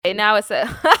Okay, now it's a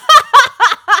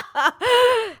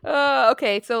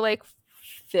okay, so like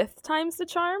fifth time's the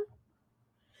charm.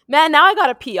 Man, now I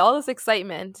gotta pee. All this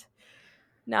excitement.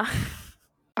 Now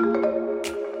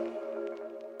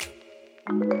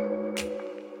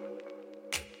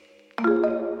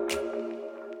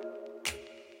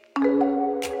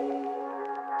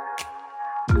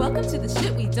welcome to the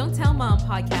Shit We Don't Tell Mom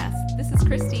podcast. This is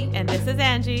Christy. And this is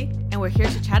Angie. And we're here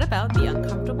to chat about the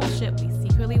uncomfortable shit we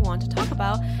secretly want to talk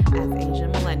about as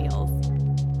Asian millennials.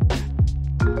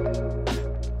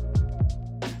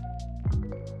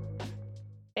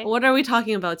 What are we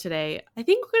talking about today? I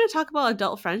think we're going to talk about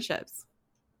adult friendships.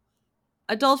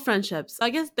 Adult friendships.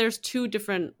 I guess there's two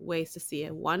different ways to see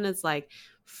it. One is like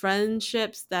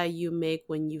friendships that you make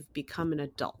when you've become an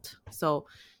adult. So,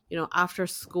 you know, after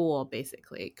school,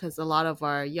 basically, because a lot of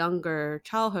our younger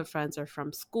childhood friends are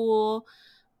from school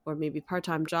or maybe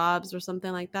part-time jobs or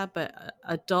something like that. But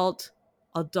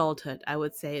adulthood, I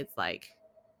would say it's like,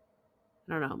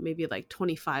 I don't know, maybe like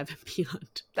 25 and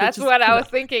beyond. That's what I was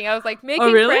thinking. I was like,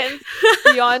 making friends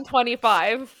beyond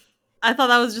 25. I thought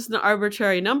that was just an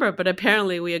arbitrary number, but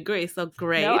apparently we agree. So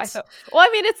great. No, well, I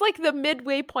mean, it's like the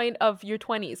midway point of your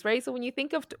 20s, right? So when you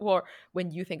think of, or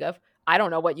when you think of, I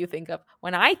don't know what you think of.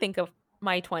 When I think of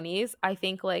my 20s, I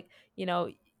think like, you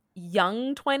know,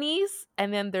 young 20s,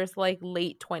 and then there's like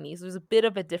late 20s. There's a bit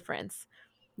of a difference.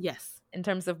 Yes. In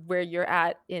terms of where you're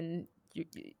at in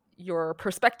your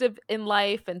perspective in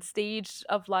life and stage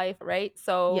of life, right?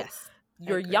 So yes,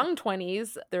 your young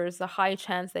 20s, there's a high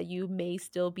chance that you may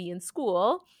still be in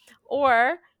school,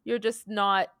 or you're just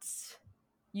not,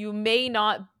 you may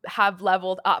not have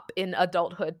leveled up in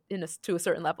adulthood to a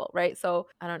certain level, right? So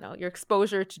I don't know, your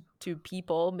exposure to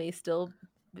people may still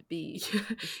be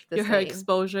your same.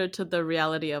 Exposure to the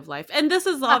reality of life. And this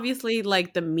is obviously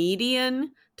like the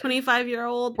median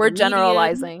 25-year-old. We're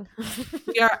generalizing.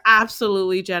 We are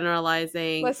absolutely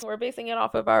generalizing. Listen, we're basing it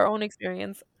off of our own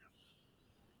experience.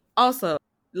 Also,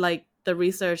 like the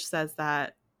research says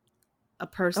that a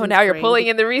person. Oh, now you're pulling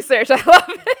in the research. I love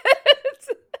it.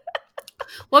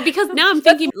 Well, because now I'm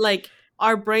thinking like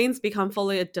our brains become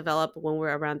fully developed when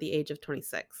we're around the age of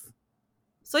 26.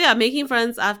 So yeah, making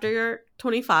friends after you're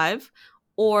 25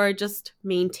 or just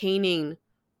maintaining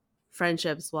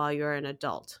friendships while you're an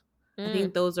adult. I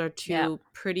think those are two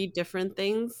pretty different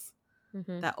things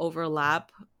that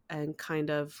overlap and kind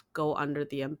of go under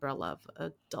the umbrella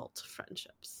of adult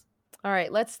friendships. All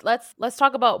right, let's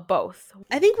talk about both.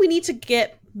 I think we need to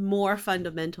get more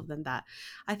fundamental than that.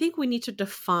 I think we need to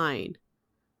define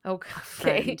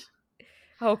friend.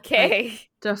 Okay. Like,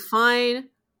 define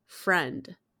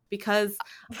friend. Because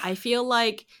I feel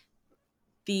like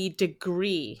the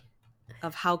degree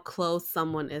of how close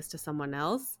someone is to someone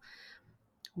else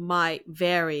might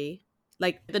vary.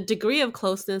 Like the degree of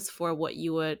closeness for what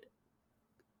you would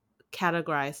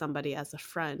categorize somebody as a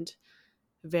friend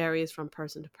varies from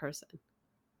person to person.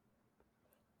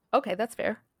 Okay, that's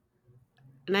fair.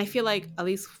 And I feel like, at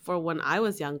least for when I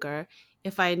was younger,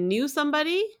 if I knew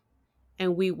somebody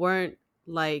and we weren't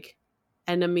like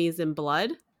enemies in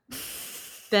blood,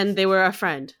 then they were a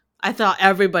friend. I thought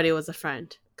everybody was a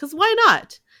friend. Because why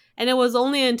not? And it was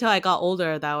only until I got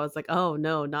older that I was like, oh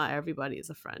no, not everybody is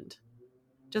a friend.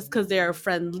 Just because they're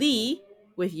friendly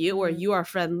with you or you are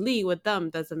friendly with them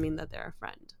doesn't mean that they're a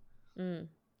friend.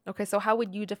 Okay, so how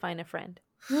would you define a friend?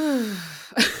 I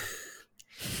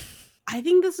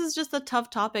think this is just a tough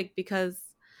topic because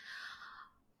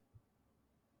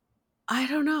I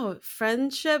don't know.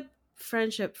 Friendship.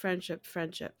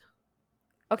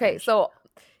 Okay, so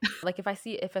like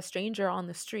if a stranger on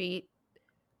the street,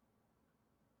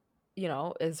 you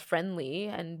know, is friendly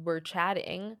and we're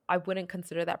chatting, I wouldn't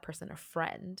consider that person a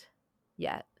friend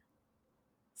yet.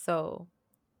 So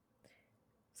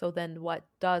then what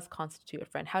does constitute a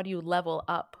friend? How do you level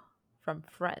up from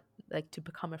friend, like to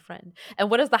become a friend?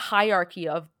 And what is the hierarchy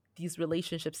of these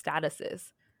relationship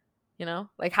statuses? You know,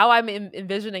 like how I'm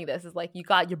envisioning this is like you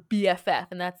got your BFF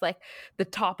and that's like the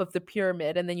top of the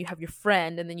pyramid. And then you have your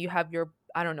friend and then you have your,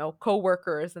 I don't know,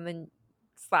 coworkers and then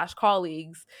 /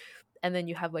 colleagues. And then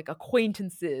you have like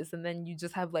acquaintances. And then you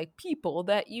just have like people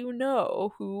that you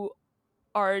know who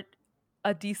are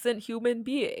a decent human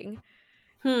being.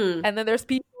 And then there's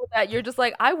people that you're just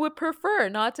like, I would prefer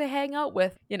not to hang out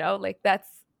with, you know, like that's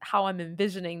how I'm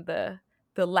envisioning the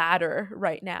ladder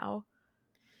right now.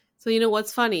 So you know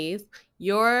what's funny?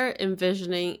 You're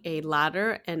envisioning a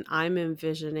ladder and I'm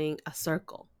envisioning a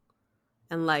circle.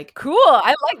 And like, cool.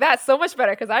 I like that so much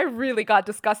better because I really got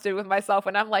disgusted with myself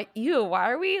when I'm like, ew,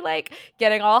 why are we like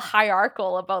getting all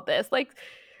hierarchical about this? Like,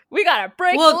 We gotta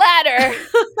break the Well, ladder.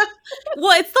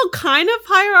 well, it's still kind of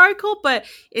hierarchical, but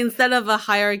instead of a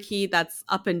hierarchy that's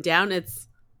up and down, it's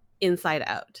inside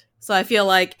out. So I feel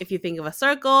like if you think of a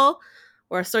circle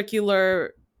or a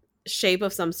circular shape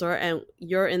of some sort and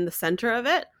you're in the center of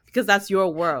it, because that's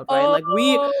your world, right?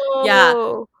 Yeah,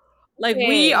 Oh, like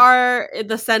we okay. are in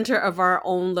the center of our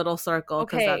own little circle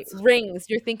because Okay, that's, rings.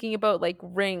 You're thinking about like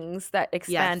rings that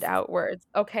expand yes, outwards.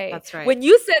 Okay. that's right. When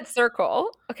you said circle,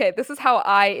 okay, this is how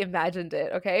I imagined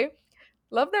it. Okay.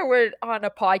 Love that we're on a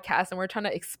podcast and we're trying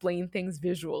to explain things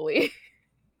visually.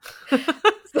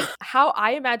 So how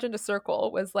I imagined a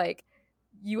circle was like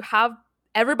you have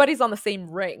everybody's on the same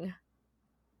ring.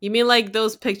 You mean like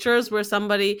those pictures where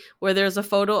there's a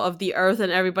photo of the earth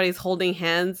and everybody's holding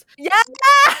hands? Yeah.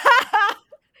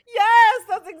 Yes,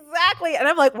 that's exactly. And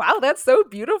I'm like, wow, that's so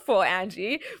beautiful,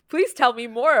 Angie. Please tell me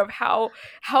more of how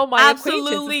my acquaintance is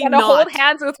Absolutely gonna hold not.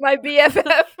 hands with my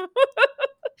BFF.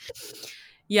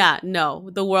 Yeah, no,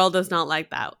 the world is not like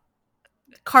that.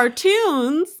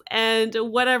 Cartoons and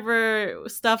whatever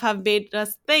stuff have made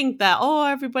us think that, oh,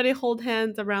 everybody hold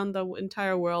hands around the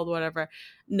entire world, whatever.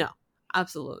 No,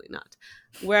 absolutely not.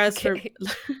 Whereas Okay.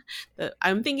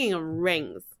 I'm thinking of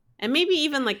rings and maybe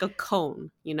even like a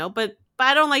cone, but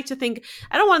I don't like to think,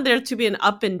 I don't want there to be an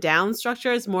up and down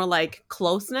structure. It's more like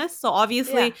closeness. So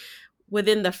obviously, Yeah.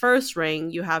 within the first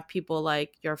ring, you have people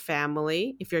like your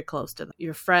family, if you're close to them,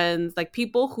 your friends, like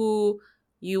people who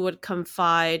you would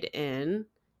confide in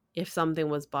if something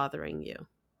was bothering you.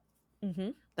 Mm-hmm.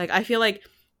 Like, I feel like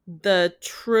the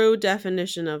true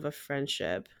definition of a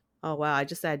friendship, oh wow, I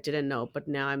just said I didn't know, but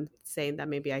now I'm saying that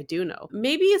maybe I do know.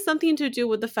 Maybe it's something to do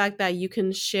with the fact that you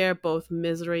can share both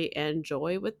misery and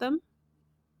joy with them.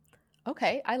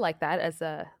 Okay, I like that as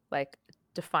a like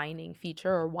defining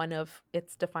feature or one of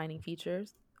its defining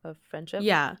features of friendship.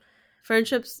 Yeah.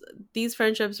 These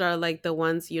friendships are like the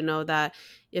ones, that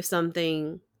if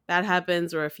something bad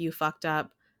happens or if you fucked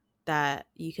up, that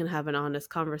you can have an honest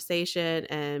conversation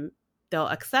and they'll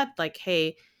accept like,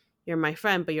 hey, you're my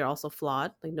friend, but you're also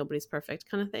flawed. Like nobody's perfect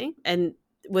kind of thing. And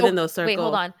within Oh, those wait,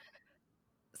 hold circles, on.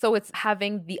 So it's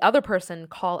having the other person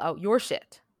call out your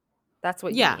shit. That's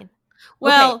what you yeah. mean. Okay,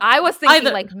 Well, I was thinking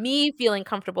either like me feeling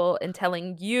comfortable in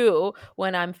telling you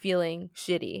when I'm feeling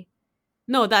shitty.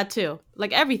 no, that too.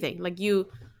 Like everything. Like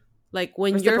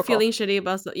when you're Reciprocal. feeling shitty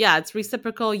about yeah, it's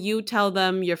reciprocal. You tell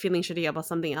them you're feeling shitty about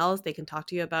something else, they can talk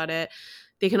to you about it.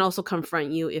 They can also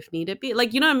confront you if needed be.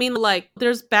 Like, you know what I mean? Like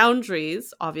there's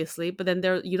boundaries obviously, but then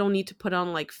you don't need to put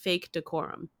on like fake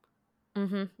decorum.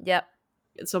 Mm-hmm. Yep.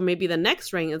 So maybe the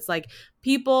next ring is like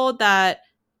people that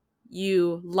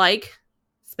you like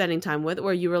spending time with,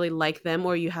 or you really like them,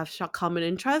 or you have common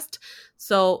interest,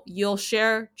 so you'll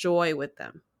share joy with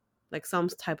them, like some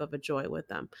type of a joy with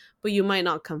them, but you might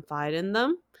not confide in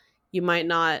them. You might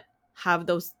not have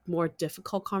those more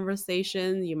difficult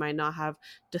conversations. You might not have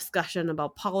discussion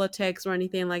about politics or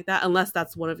anything like that, unless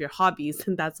that's one of your hobbies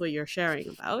and that's what you're sharing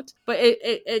about. But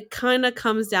it kind of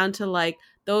comes down to like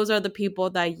those are the people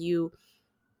that you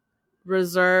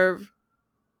reserve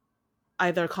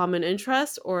either common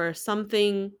interest or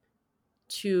something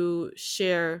to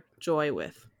share joy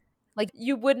with. Like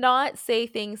you would not say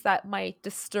things that might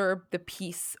disturb the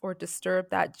peace or disturb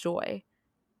that joy.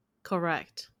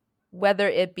 Correct. Whether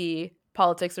it be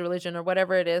politics or religion or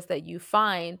whatever it is that you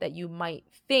find that you might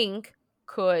think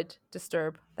could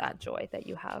disturb that joy that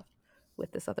you have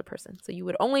with this other person. So you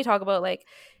would only talk about like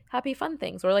happy fun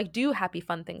things or like do happy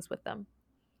fun things with them.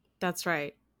 That's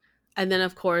right. And then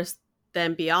of course,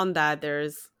 then beyond that,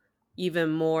 there's even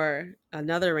more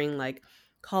another ring, like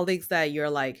colleagues that you're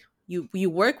like you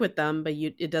work with them, but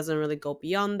it doesn't really go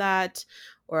beyond that,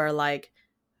 or like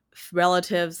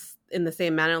relatives in the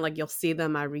same manner, like you'll see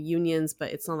them at reunions,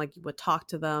 but it's not like you would talk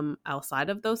to them outside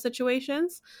of those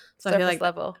situations. So Surface I feel like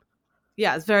level.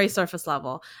 yeah, it's very surface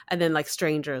level. And then like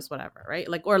strangers, whatever, right?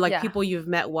 Like or like Yeah. people you've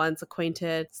met once,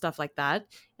 acquainted, stuff like that.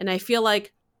 And I feel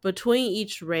like between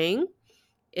each ring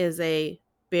is a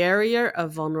barrier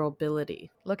of vulnerability.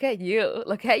 Look at you.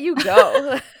 Look at you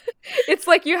go. It's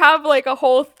like you have like a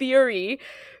whole theory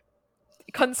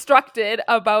constructed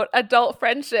about adult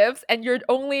friendships and you're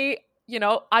only,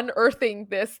 unearthing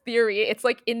this theory. It's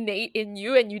like innate in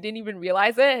you and you didn't even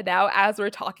realize it. And now as we're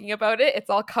talking about it, it's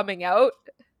all coming out.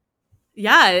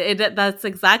 Yeah, that's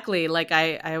exactly like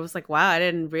I was like, wow, I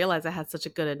didn't realize I had such a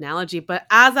good analogy. But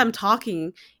as I'm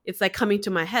talking, it's like coming to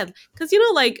my head. Because,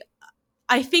 like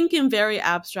I think in very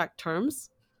abstract terms.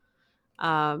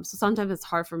 So sometimes it's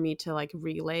hard for me to like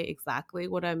relay exactly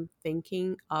what I'm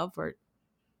thinking of or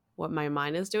what my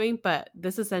mind is doing. But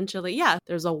this essentially, yeah,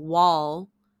 there's a wall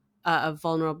of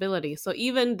vulnerability. So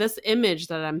even this image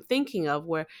that I'm thinking of,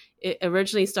 where it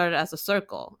originally started as a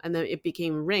circle and then it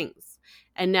became rings,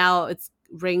 and now it's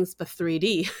rings but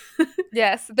 3D.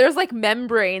 Yes, there's like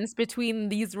membranes between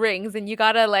these rings, and you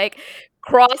gotta like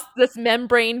cross this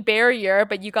membrane barrier,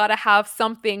 but you gotta have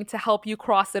something to help you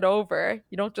cross it over.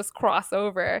 You don't just cross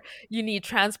over. You need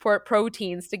transport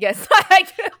proteins to get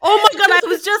like Oh my god, I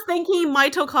was just thinking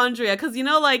mitochondria, because you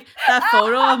know, like that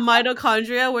photo of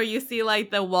mitochondria where you see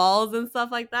like the walls and stuff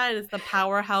like that, and it's the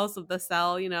powerhouse of the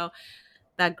cell, you know,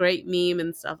 that great meme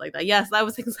and stuff like that. Yes, I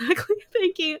was exactly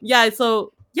thinking. Yeah,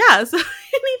 so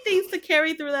many things to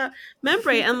carry through that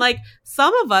membrane. And like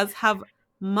some of us have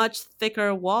much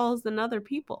thicker walls than other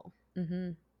people.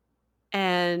 Mhm.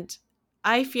 And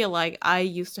I feel like I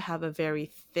used to have a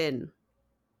very thin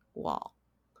wall.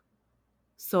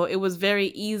 So it was very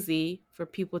easy for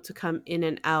people to come in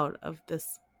and out of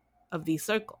these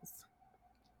circles.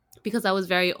 Because I was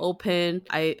very open.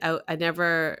 I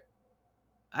never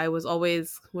I was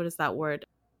always, what is that word?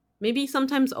 Maybe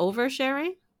sometimes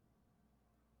oversharing.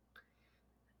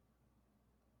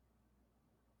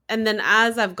 And then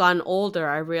as I've gotten older,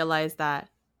 I realized that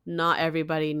not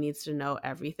everybody needs to know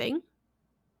everything.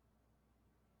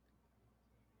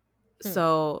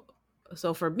 So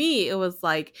for me, it was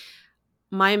like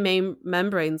my main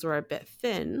membranes were a bit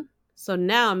thin. So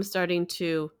now I'm starting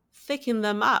to thicken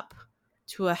them up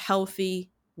to a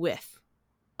healthy width.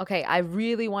 Okay, I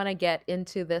really want to get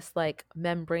into this like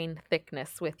membrane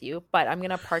thickness with you, but I'm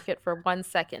going to park it for 1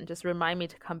 second. Just remind me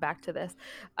to come back to this.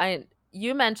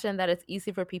 You mentioned that it's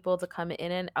easy for people to come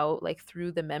in and out like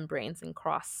through the membranes and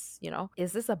cross, you know.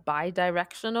 Is this a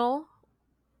bidirectional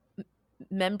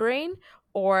membrane,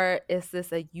 or is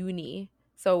this a uni?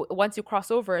 So once you cross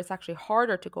over, it's actually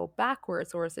harder to go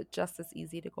backwards, or is it just as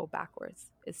easy to go backwards?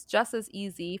 It's just as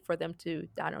easy for them to,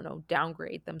 I don't know,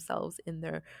 downgrade themselves in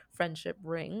their friendship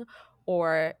ring,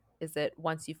 or is it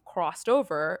once you've crossed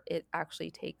over, it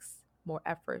actually takes more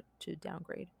effort to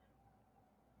downgrade?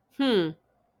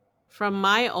 From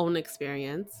my own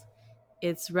experience,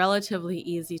 it's relatively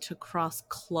easy to cross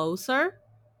closer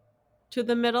to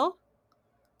the middle.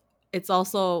 It's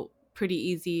also pretty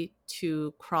easy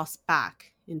to cross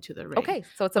back into the ring. Okay,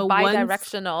 so it's a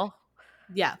bidirectional.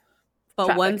 Yeah. But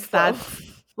traffic once flow.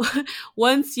 that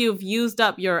once you've used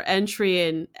up your entry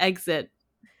and exit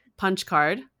punch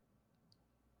card,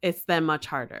 it's then much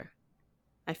harder,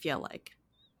 I feel like.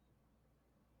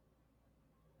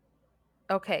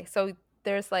 Okay, so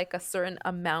there's like a certain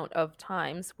amount of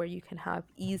times where you can have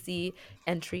easy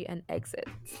entry and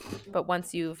exits. But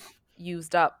once you've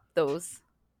used up those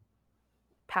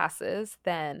passes,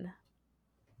 then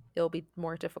it'll be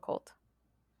more difficult.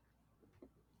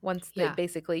 Once they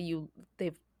basically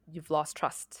you've lost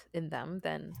trust in them,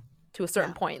 then to a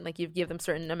certain point, like you give them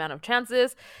certain amount of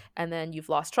chances and then you've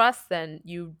lost trust, then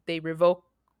they revoke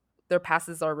their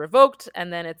passes are revoked,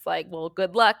 and then it's like, well,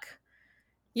 good luck.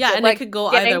 Yeah, and it could go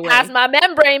either way. Getting past my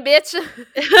membrane, bitch.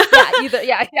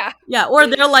 Yeah. Or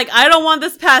they're like, I don't want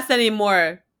this pass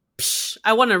anymore. Psh,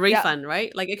 I want a refund,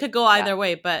 right? Like it could go either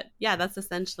way, but yeah, that's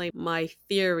essentially my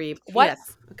theory.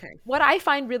 Yes. Okay. What I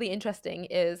find really interesting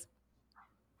is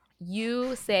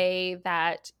you say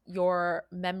that your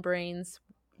membranes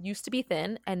used to be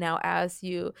thin, and now as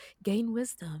you gain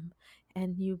wisdom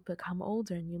and you become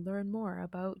older and you learn more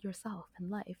about yourself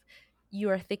and life, you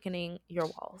are thickening your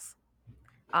walls.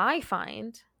 I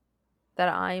find that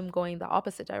I'm going the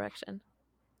opposite direction.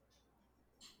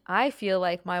 I feel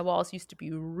like my walls used to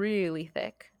be really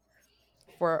thick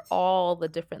for all the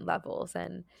different levels,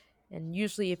 and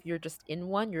usually if you're just in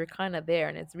one, you're kind of there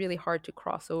and it's really hard to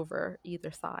cross over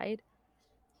either side.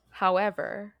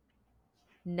 However,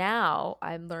 now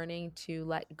I'm learning to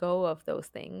let go of those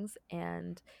things,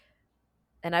 and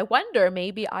I wonder,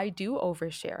 maybe I do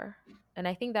overshare. And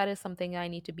I think that is something I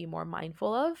need to be more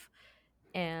mindful of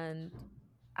and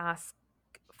ask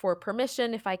for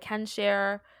permission if I can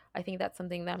share. I think that's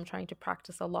something that I'm trying to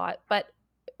practice a lot. But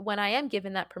when I am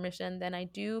given that permission, then I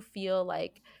do feel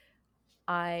like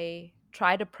I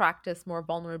try to practice more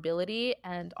vulnerability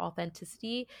and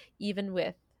authenticity, even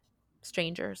with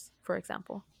strangers, for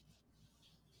example.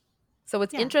 So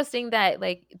it's interesting that,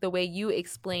 like, the way you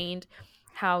explained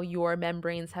how your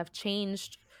membranes have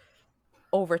changed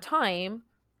over time,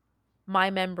 my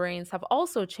membranes have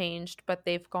also changed, but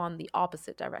they've gone the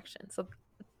opposite direction. So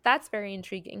that's very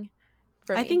intriguing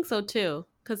for me. I think so too,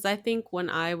 because I think when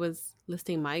I was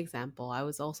listing my example, I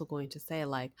was also going to say,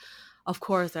 like, of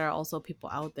course there are also people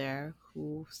out there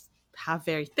who have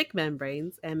very thick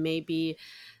membranes, and maybe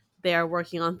they are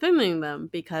working on thinning them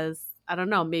because, I don't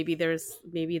know, maybe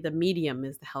the medium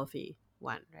is the healthy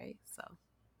one, right? So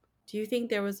Do you think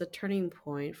there was a turning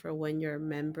point for when your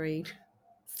membrane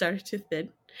started to thin?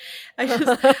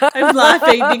 I'm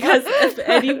laughing because if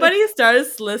anybody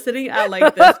starts listening at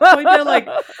like this point, they're like,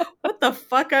 what the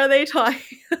fuck are they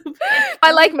talking about?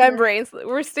 I like membranes.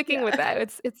 We're sticking with Yeah.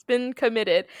 that. It's been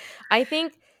committed. I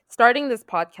think starting this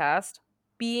podcast,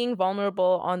 being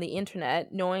vulnerable on the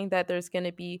internet, knowing that there's going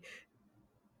to be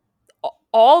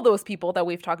all those people that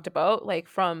we've talked about, like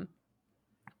from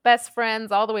best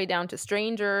friends all the way down to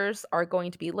strangers, are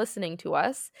going to be listening to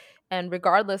us. And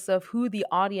regardless of who the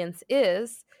audience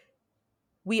is,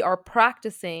 we are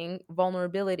practicing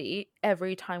vulnerability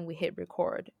every time we hit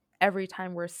record, every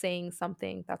time we're saying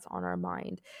something that's on our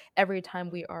mind, every time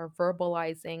we are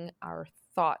verbalizing our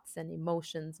thoughts and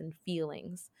emotions and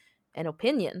feelings and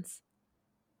opinions,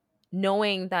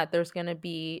 knowing that there's going to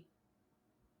be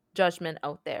judgment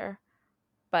out there.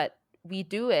 But we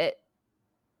do it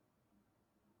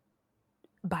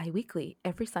bi-weekly,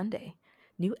 every Sunday,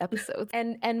 new episodes.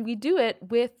 And we do it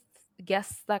with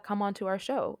guests that come onto our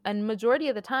show. And majority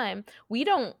of the time, we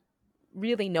don't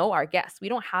really know our guests. We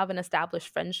don't have an established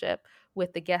friendship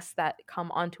with the guests that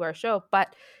come onto our show,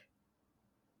 but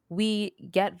we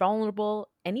get vulnerable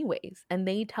anyways, and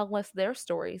they tell us their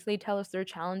stories. They tell us their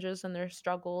challenges and their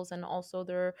struggles, and also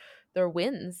their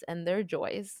wins and their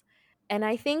joys. And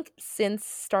I think since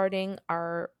starting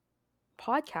our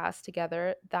podcast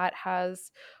together, that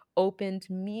has opened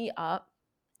me up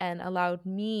and allowed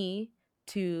me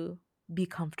to be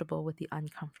comfortable with the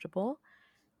uncomfortable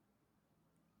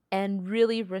and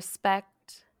really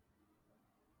respect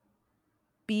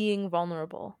being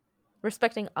vulnerable,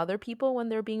 respecting other people when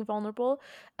they're being vulnerable,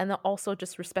 and then also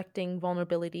just respecting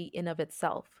vulnerability in of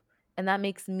itself. And that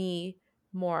makes me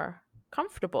more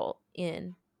comfortable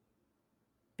in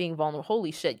being vulnerable.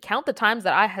 Holy shit, count the times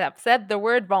that I have said the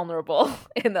word vulnerable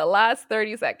in the last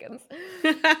 30 seconds.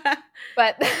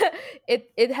 But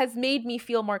it has made me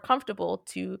feel more comfortable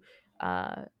to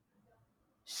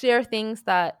share things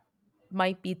that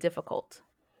might be difficult,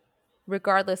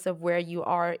 regardless of where you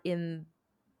are in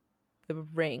the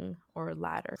ring or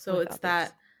ladder. So it's others.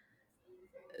 That.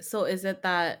 So is it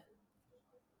that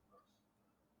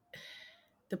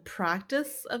the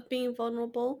practice of being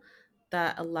vulnerable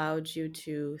that allowed you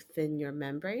to thin your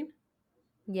membrane?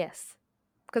 Yes,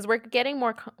 because we're getting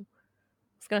more. I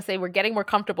was gonna say we're getting more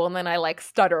comfortable, and then I like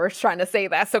stutter trying to say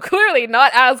that. So clearly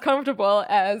not as comfortable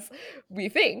as we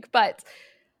think, but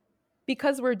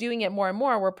because we're doing it more and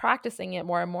more, we're practicing it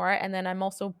more and more, and then I'm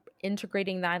also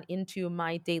integrating that into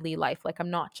my daily life. Like, I'm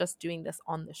not just doing this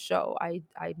on the show. I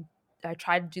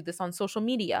try to do this on social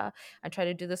media. I try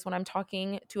to do this when I'm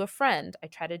talking to a friend. I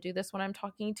try to do this when I'm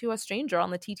talking to a stranger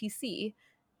on the TTC.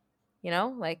 You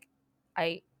know, like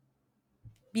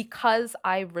because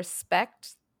I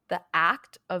respect the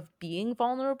act of being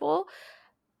vulnerable,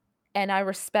 and I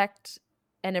respect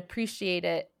and appreciate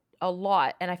it a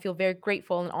lot, and I feel very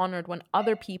grateful and honored when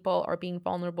other people are being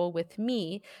vulnerable with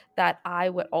me, that I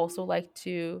would also like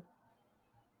to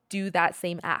do that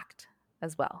same act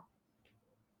as well.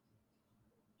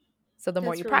 So the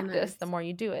more you practice, the more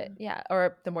you do it. Yeah.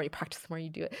 Or the more you practice, the more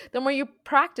you do it. The more you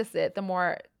practice it, the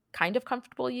more kind of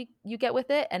comfortable you get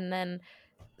with it. And then,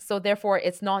 so therefore,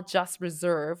 it's not just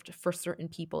reserved for certain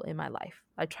people in my life.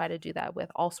 I try to do that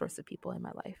with all sorts of people in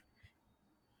my life,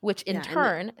 which in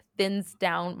turn thins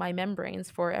down my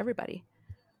membranes for everybody.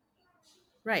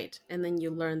 Right. And then you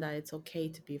learn that it's okay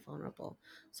to be vulnerable.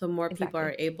 So more people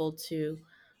are able to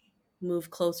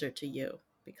move closer to you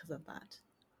because of that.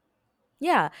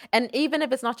 Yeah. And even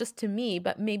if it's not just to me,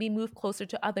 but maybe move closer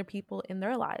to other people in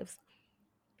their lives,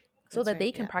 so that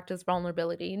they can practice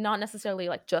vulnerability, not necessarily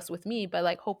like just with me, but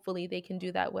like hopefully they can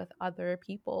do that with other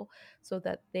people, so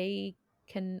that they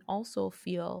can also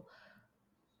feel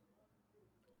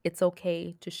it's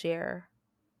okay to share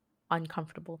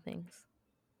uncomfortable things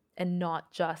and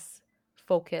not just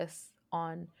focus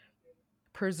on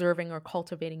preserving or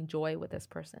cultivating joy with this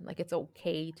person. Like, it's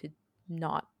okay to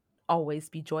not always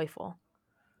be joyful.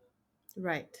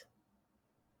 Right.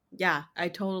 Yeah, I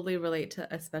totally relate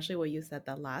to especially what you said,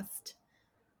 that last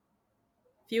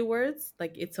few words.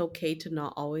 Like, it's okay to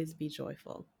not always be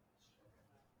joyful.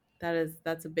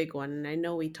 That's a big one. And I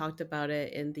know we talked about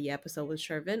it in the episode with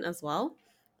Shervin as well,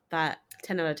 that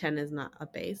 10 out of 10 is not a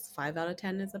base. 5 out of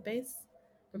 10 is a base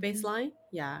or baseline.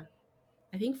 Yeah.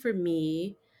 I think for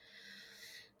me,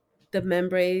 the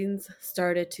membranes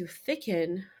started to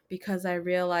thicken because I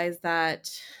realized that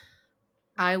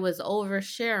I was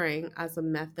oversharing as a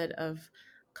method of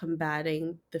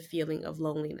combating the feeling of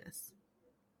loneliness.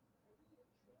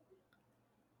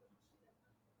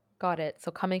 Got it.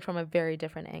 So coming from a very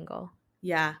different angle.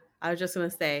 Yeah. I was just gonna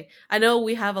say, I know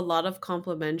we have a lot of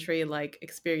complementary like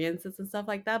experiences and stuff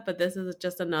like that, but this is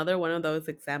just another one of those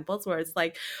examples where it's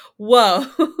like, whoa,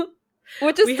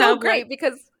 Which is we so have like, great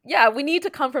because yeah, we need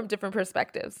to come from different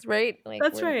perspectives, right? Like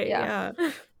that's we're right, yeah.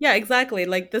 yeah, yeah, exactly.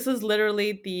 Like this is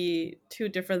literally the two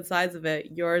different sides of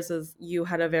it. Yours is you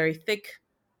had a very thick,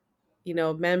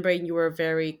 membrane. You were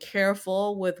very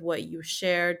careful with what you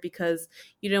shared because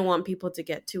you didn't want people to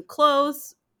get too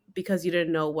close because you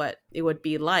didn't know what it would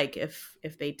be like if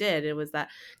they did. It was that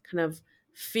kind of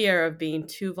fear of being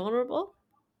too vulnerable.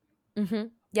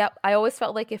 Yep. I always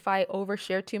felt like if I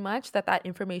overshare too much, that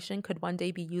information could one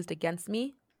day be used against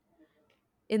me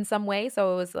in some way.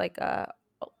 So it was like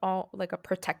like a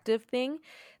protective thing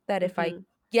that if I Hmm.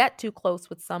 get too close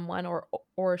with someone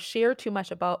or share too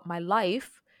much about my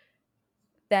life,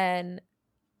 then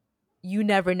you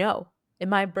never know. In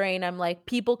my brain, I'm like,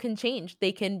 people can change.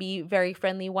 They can be very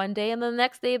friendly one day, and then the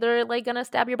next day they're like gonna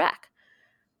stab your back.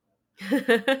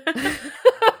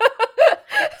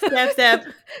 Step, step.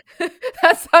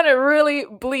 That sounded really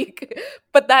bleak,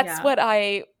 but Yeah.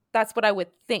 that's what I would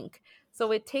think.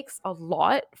 So it takes a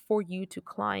lot for you to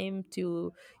climb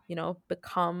to,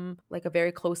 become like a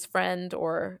very close friend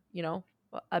or,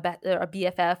 a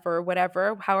BFF or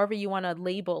whatever, however you want to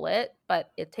label it,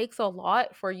 but it takes a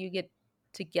lot for you get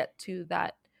to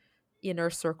that inner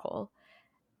circle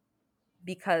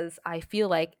because I feel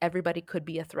like everybody could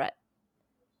be a threat.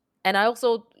 And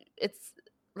it's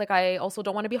like I also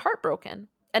don't want to be heartbroken,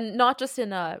 and not just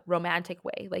in a romantic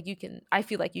way. Like I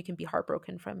feel like you can be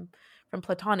heartbroken from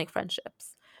platonic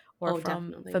friendships or Oh, from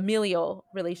definitely. familial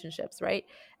relationships, right?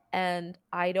 And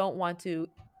I don't want to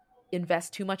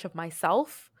invest too much of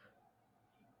myself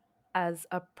as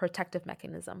a protective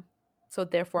mechanism. So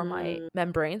therefore my Mm.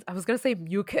 membranes, I was going to say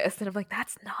mucus, and I'm like,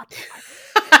 that's not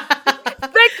the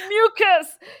thick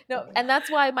mucus. No, and that's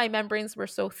why my membranes were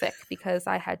so thick, because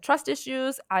I had trust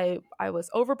issues. I was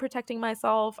overprotecting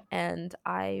myself, and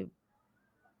I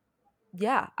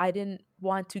didn't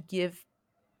want to give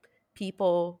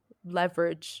people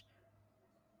leverage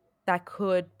that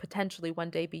could potentially one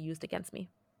day be used against me.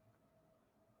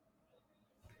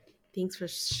 Thanks for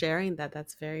sharing that.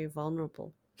 That's very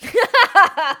vulnerable.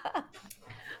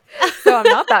 So I'm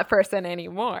not that person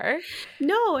anymore.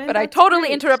 No, and But I that's totally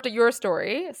great. interrupted your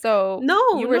story. So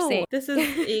No, you were no. saying This is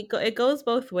it goes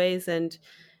both ways, and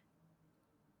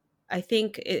I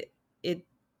think it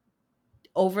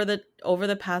over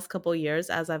the past couple years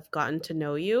as I've gotten to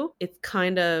know you, it's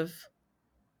kind of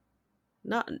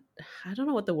not, I don't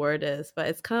know what the word is, but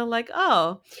it's kind of like,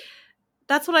 oh,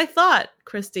 that's what I thought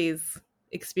Christy's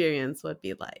experience would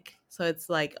be like. So it's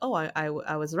like, oh, I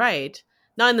was right.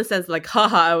 Not in the sense like,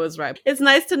 haha, I was right. It's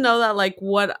nice to know that like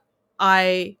what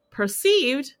I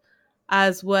perceived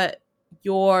as what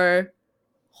your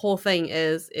whole thing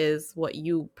is what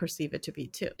you perceive it to be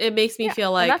too. It makes me yeah, feel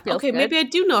and like, that feels okay, good. maybe I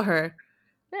do know her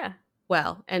Yeah.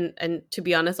 well. And to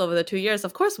be honest, over the 2 years,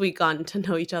 of course we gotten to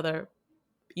know each other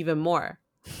even more.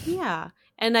 Yeah.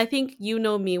 And I think you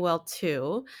know me well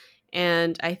too.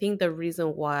 And I think the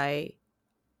reason why,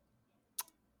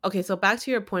 okay, so back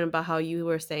to your point about how you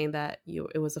were saying that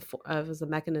it was a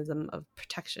mechanism of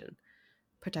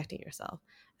protecting yourself.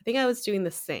 I think I was doing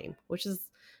the same, which is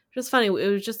just funny.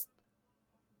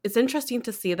 It's interesting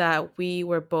to see that we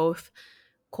were both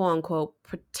quote unquote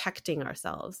protecting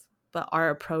ourselves, but our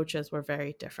approaches were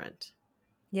very different.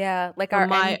 Yeah, like For our end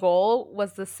my, goal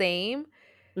was the same,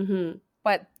 mm-hmm,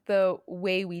 but the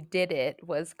way we did it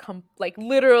was like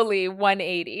literally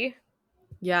 180.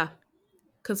 yeah,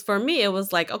 because for me it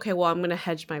was like, okay, well, I'm gonna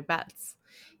hedge my bets.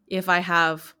 If I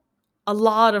have a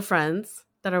lot of friends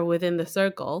that are within the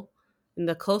circle, in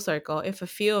the close circle, if a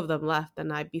few of them left,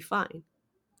 then I'd be fine.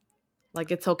 Like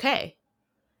it's okay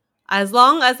as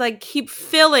long as I keep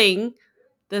filling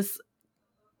this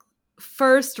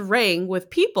first ring with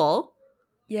people,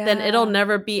 then it'll Yeah.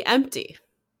 never be empty.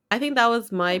 I think that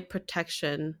was my Yeah.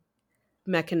 protection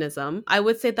mechanism. I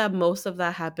would say that most of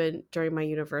that happened during my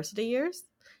university years.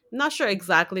 I'm not sure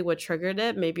exactly what triggered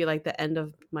it. Maybe like the end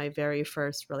of my very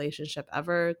first relationship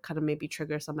ever kind of maybe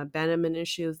triggered some abandonment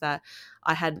issues that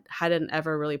I hadn't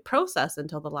ever really processed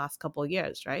until the last couple of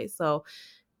years, right? So,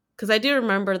 because I do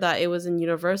remember that it was in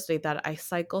university that I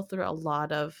cycled through a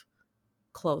lot of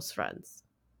close friends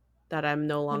that I'm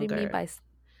no What do you mean longer, by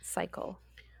cycle?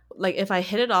 like if I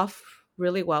hit it off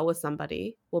really well with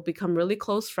somebody, we'll become really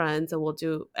close friends and we'll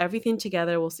do everything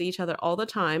together. We'll see each other all the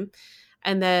time.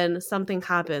 And then something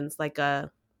happens like an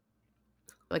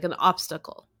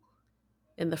obstacle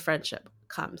in the friendship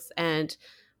comes. And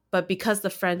but because the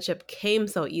friendship came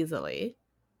so easily,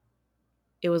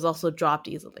 it was also dropped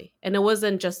easily. And it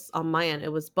wasn't just on my end,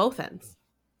 it was both ends.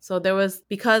 So there was,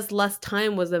 because less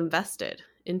time was invested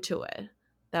into it,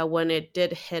 that when it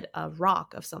did hit a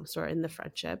rock of some sort in the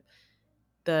friendship,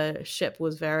 the ship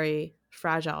was very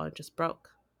fragile and just broke.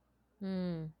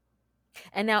 And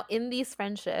now in these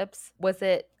friendships, was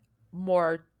it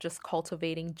more just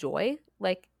cultivating joy,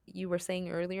 like you were saying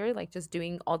earlier, like just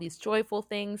doing all these joyful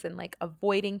things and like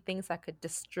avoiding things that could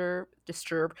disturb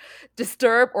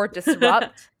or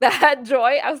disrupt that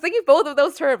joy? I was thinking both of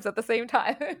those terms at the same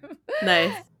time.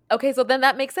 Nice. Okay, so then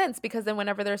that makes sense, because then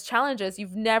whenever there's challenges,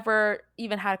 you've never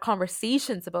even had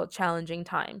conversations about challenging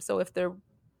times. So if there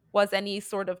was any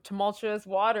sort of tumultuous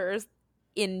waters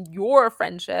in your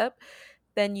friendship,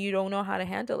 then you don't know how to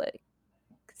handle it,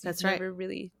 because That's you've right. never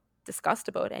really discussed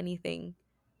about anything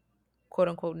quote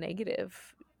unquote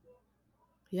negative.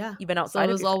 Yeah. Even outside so it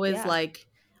of was your always yeah. like,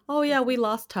 oh yeah, we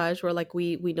lost touch, or like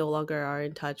we no longer are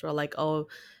in touch, or like, oh,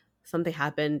 something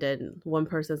happened and one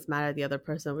person's mad at the other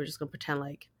person, we're just gonna pretend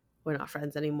like we're not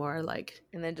friends anymore, like,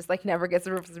 And then just like never gets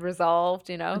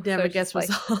resolved, you know? it never So it's gets just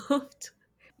like, resolved.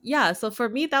 Yeah, so for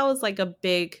me that was like a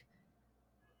big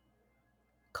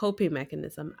coping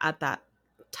mechanism at that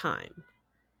time.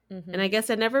 And I guess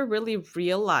I never really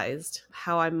realized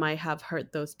how I might have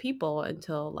hurt those people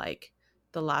until like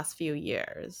the last few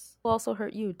years. will also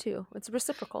hurt you too. It's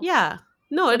reciprocal. Yeah.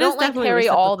 No, So it is don't like definitely carry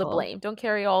all the reciprocal. blame. Don't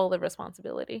carry all the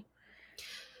responsibility.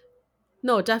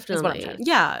 No, Is what I'm definitely. trying to say.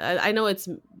 Yeah, I know it's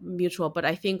mutual, but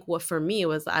I think what for me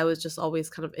was I was just always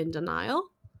kind of in denial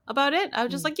about it. I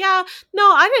was just like, yeah, no,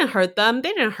 I didn't hurt them. They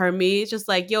didn't hurt me. It's just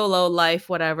like YOLO, life,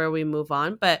 whatever, we move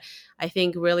on. But I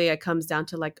think really it comes down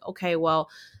to like, okay, well,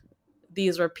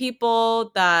 these were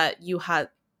people that you had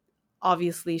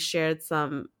obviously shared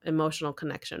some emotional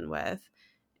connection with,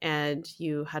 and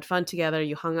you had fun together,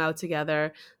 you hung out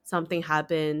together, something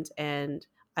happened, and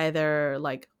either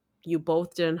like you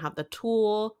both didn't have the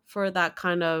tool for that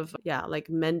kind of, yeah, like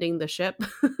mending the ship,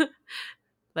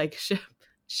 like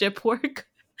ship work.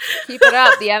 Keep it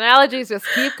up. The analogies just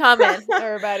keep coming,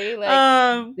 everybody.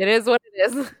 Like, it is what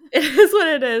it is. It is what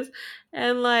it is.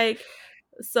 And like,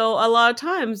 so a lot of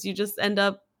times you just end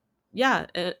up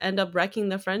wrecking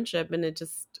the friendship, and it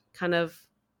just kind of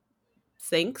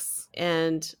sinks.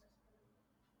 And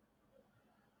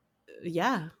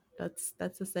yeah, that's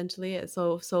essentially it.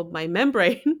 So my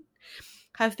membrane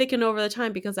have thickened over the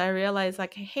time, because I realized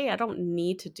like, hey, I don't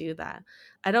need to do that.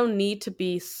 I don't need to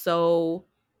be so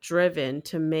driven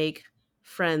to make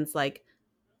friends like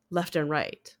left and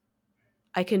right.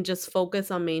 I can just focus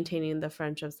on maintaining the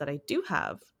friendships that I do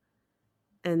have,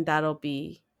 and that'll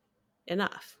be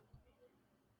enough.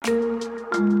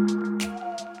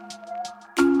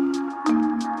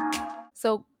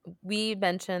 So we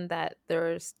mentioned that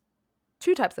there's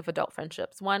two types of adult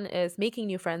friendships. One is making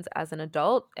new friends as an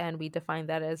adult, and we define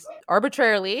that as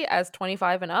arbitrarily as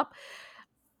 25 and up.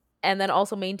 And then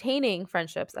also maintaining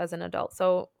friendships as an adult.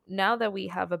 So now that we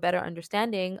have a better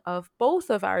understanding of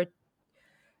both of our,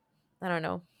 I don't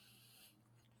know,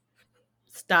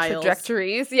 Styles,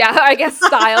 trajectories, yeah, I guess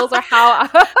styles, or how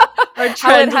our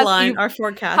trend line, our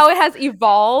forecast, how it has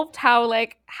evolved,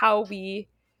 how we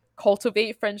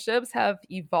cultivate friendships have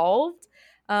evolved.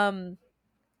 Where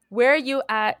are you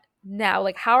at now?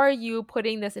 Like, how are you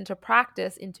putting this into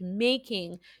practice, into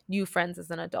making new friends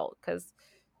as an adult? Because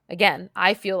again,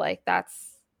 I feel like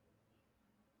that's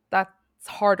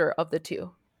harder of the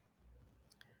two.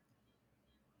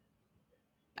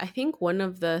 I think one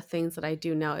of the things that I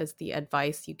do now is the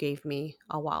advice you gave me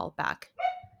a while back.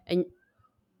 And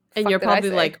you're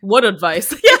probably like, what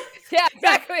advice? Yeah,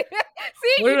 exactly.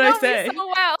 See, what did I say? Me so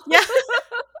well. Yeah.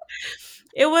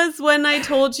 It was when I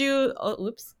told you,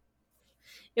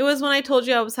 It was when I told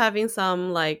you I was having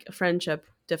some like friendship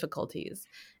difficulties,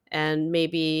 and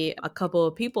maybe a couple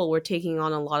of people were taking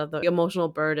on a lot of the emotional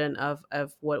burden of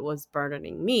what was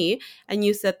burdening me. And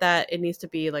you said that it needs to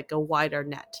be like a wider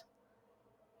net.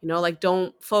 You know, like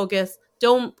don't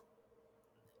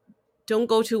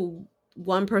go to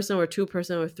one person or two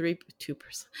person or two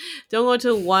person. Don't go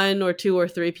to one or two or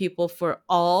three people for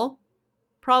all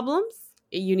problems.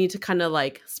 You need to kind of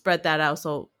like spread that out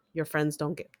so your friends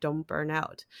don't burn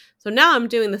out. So now I'm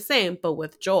doing the same, but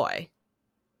with joy.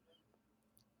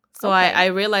 So okay. I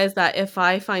realized that if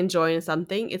I find joy in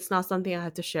something, it's not something I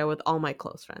have to share with all my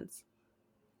close friends.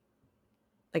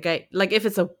 Like if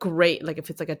it's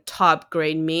like a top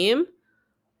grade meme,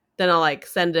 then I'll like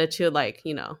send it to like,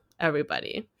 you know,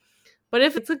 everybody. But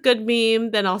if it's a good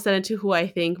meme, then I'll send it to who I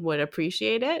think would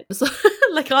appreciate it. So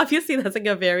like obviously that's like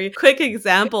a very quick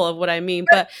example of what I mean.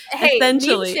 But hey,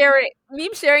 essentially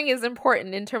meme sharing is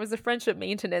important in terms of friendship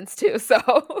maintenance too.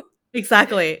 So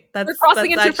Exactly. We're crossing That's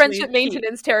into actually friendship key.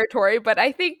 maintenance territory, but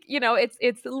I think,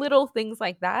 it's little things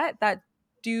like that that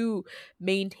do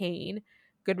maintain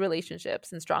good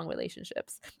relationships and strong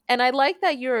relationships. And I like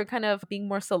that you're kind of being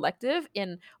more selective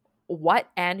in what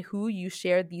and who you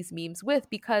share these memes with,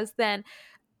 because then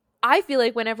I feel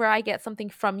like whenever I get something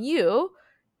from you,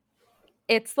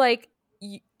 it's like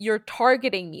you're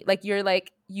targeting me. Like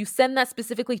you send that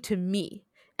specifically to me.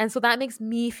 And so that makes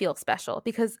me feel special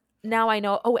because now I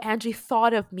know, oh, Angie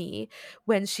thought of me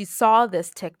when she saw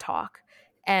this TikTok.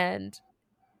 And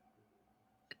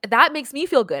that makes me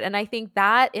feel good. And I think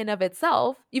that in of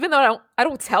itself, even though I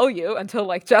don't tell you until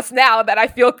like just now that I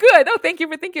feel good. Oh, thank you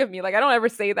for thinking of me. Like I don't ever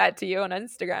say that to you on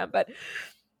Instagram, but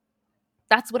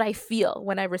that's what I feel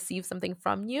when I receive something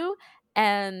from you.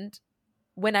 And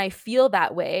when I feel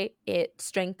that way, it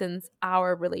strengthens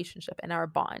our relationship and our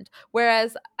bond.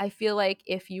 Whereas I feel like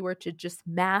if you were to just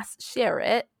mass share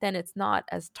it, then it's not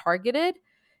as targeted.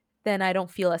 Then I don't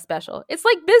feel as special. It's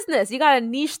like business. You got to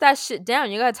niche that shit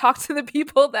down. You got to talk to the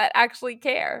people that actually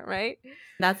care, right?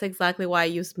 That's exactly why I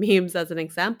use memes as an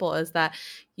example, is that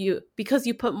because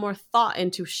you put more thought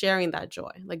into sharing that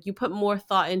joy. Like you put more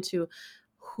thought into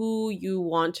who you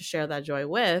want to share that joy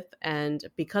with, and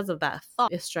because of that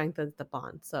thought, it strengthens the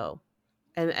bond. So,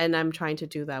 and I'm trying to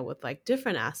do that with like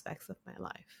different aspects of my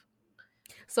life.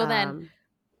 So then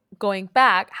going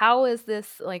back, how is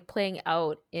this like playing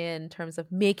out in terms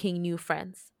of making new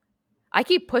friends? I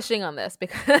keep pushing on this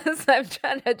because I'm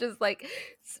trying to just like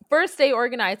first stay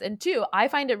organized, and two, I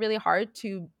find it really hard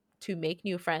to make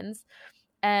new friends.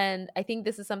 And I think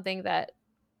this is something that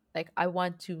like I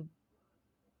want to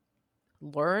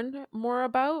learn more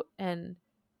about and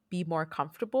be more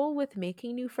comfortable with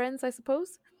making new friends, I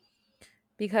suppose.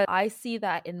 Because I see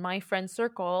that in my friend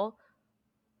circle,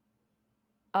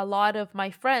 a lot of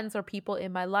my friends or people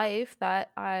in my life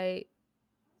that I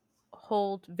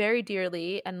hold very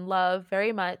dearly and love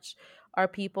very much are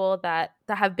people that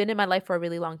have been in my life for a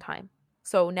really long time.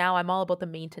 So now I'm all about the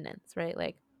maintenance, right?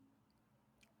 Like,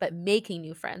 but making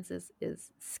new friends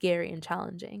is scary and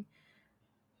challenging.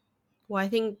 Well, I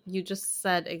think you just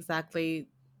said exactly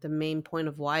the main point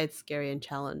of why it's scary and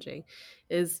challenging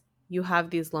is you have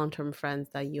these long-term friends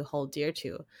that you hold dear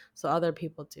to. So other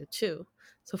people do too.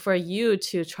 So for you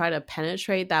to try to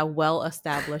penetrate that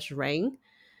well-established ring,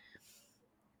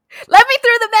 Let me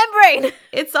through the membrane.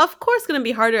 it's of course going to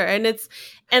be harder, and it's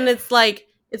like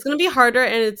it's going to be harder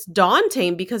and it's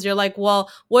daunting because you're like,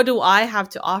 well, what do I have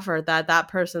to offer that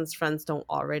person's friends don't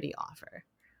already offer?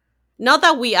 Not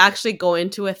that we actually go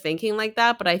into it thinking like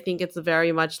that, but I think it's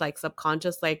very much like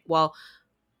subconscious, like, well,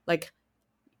 like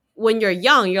when you're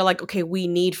young, you're like, okay, we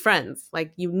need friends.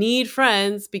 Like you need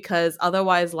friends because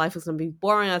otherwise life is gonna be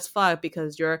boring as fuck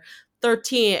because you're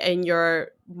 13 and your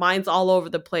mind's all over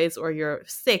the place, or you're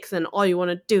 6 and all you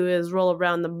want to do is roll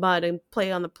around in the mud and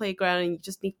play on the playground and you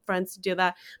just need friends to do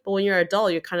that. But when you're an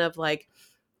adult, you're kind of like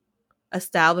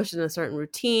established in a certain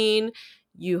routine.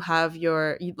 You have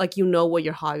like you know what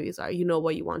your hobbies are, you know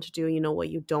what you want to do, you know what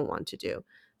you don't want to do.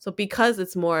 So because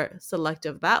it's more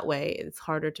selective that way, it's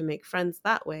harder to make friends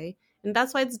that way, and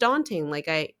that's why it's daunting. Like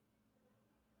I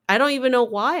don't even know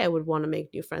why I would want to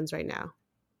make new friends right now.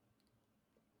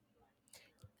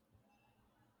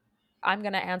 I'm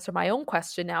going to answer my own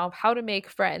question now of how to make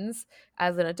friends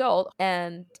as an adult.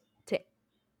 And to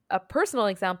a personal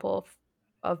example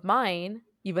of mine,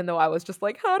 even though I was just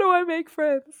like, how do I make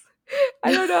friends?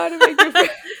 I don't know how to make new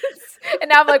friends. And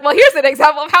now I'm like, well, here's an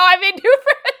example of how I made new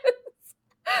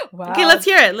friends. Wow. Okay, let's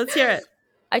hear it. Let's hear it.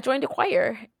 I joined a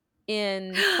choir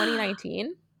in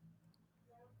 2019.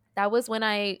 That was when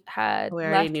I had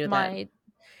left my...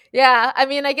 Yeah, I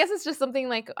mean, I guess it's just something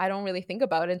like I don't really think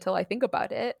about it until I think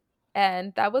about it.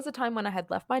 And that was a time when I had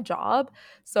left my job.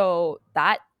 So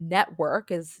that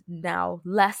network is now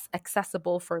less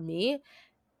accessible for me.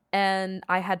 And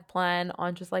I had planned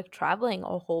on just like traveling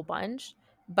a whole bunch.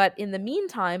 But in the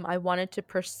meantime, I wanted to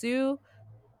pursue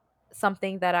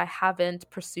something that I haven't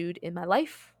pursued in my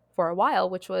life for a while,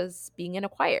 which was being in a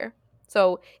choir.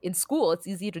 So in school, it's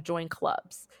easy to join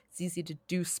clubs. It's easy to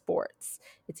do sports.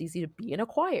 It's easy to be in a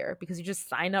choir because you just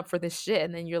sign up for this shit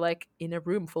and then you're like in a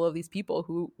room full of these people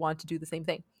who want to do the same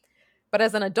thing. But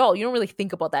as an adult, you don't really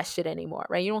think about that shit anymore,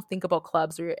 right? You don't think about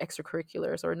clubs or your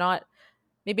extracurriculars, or not,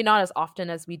 maybe not as often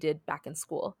as we did back in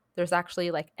school. There's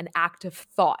actually like an active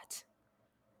thought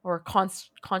or a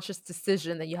conscious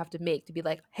decision that you have to make to be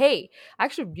like, hey, I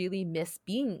actually really miss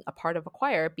being a part of a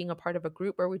choir, being a part of a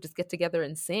group where we just get together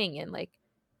and sing and like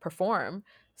perform.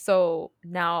 So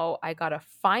now I gotta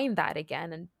find that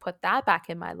again and put that back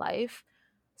in my life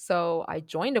So I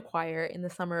joined a choir in the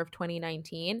summer of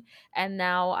 2019, and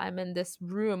now I'm in this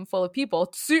room full of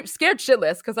people, scared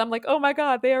shitless, because I'm like, oh my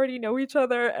God, they already know each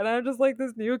other, and I'm just like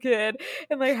this new kid,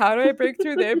 and like, how do I break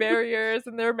through their barriers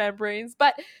and their membranes?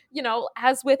 But, you know,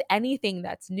 as with anything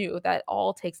that's new, that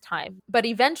all takes time. But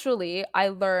eventually I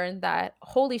learned that,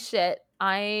 holy shit,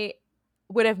 I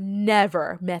would have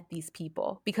never met these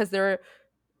people because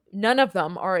none of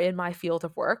them are in my field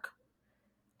of work,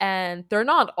 and they're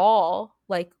not all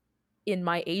like in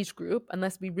my age group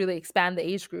unless we really expand the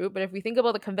age group. But if we think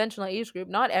about the conventional age group,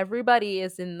 not everybody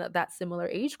is in that similar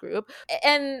age group.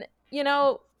 And you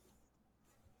know,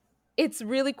 it's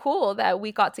really cool that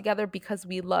we got together because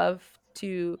we love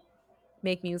to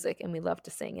make music and we love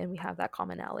to sing and we have that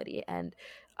commonality. And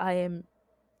I'm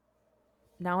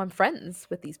friends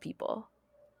with these people,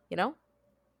 you know?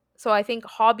 So I think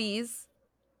hobbies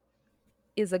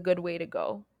is a good way to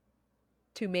go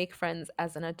to make friends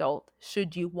as an adult,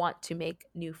 should you want to make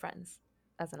new friends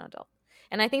as an adult.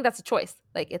 And I think that's a choice.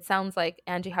 Like, it sounds like,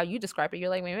 Angie, how you describe it, you're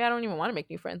like, maybe I don't even want to make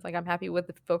new friends. Like, I'm happy with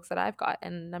the folks that I've got,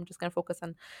 and I'm just going to focus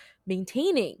on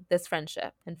maintaining this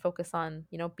friendship and focus on,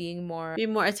 you know, being more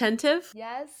attentive.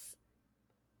 Yes.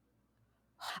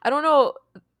 I don't know.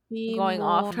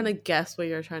 I'm trying to guess what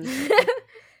you're trying to say.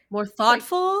 More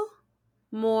thoughtful,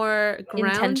 more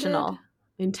grounded.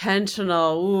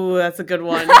 Intentional. Ooh, that's a good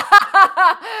one.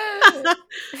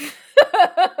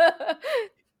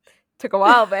 Took a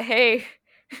while, but hey.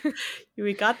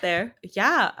 We got there.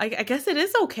 Yeah, I guess it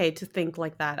is okay to think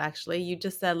like that, actually. You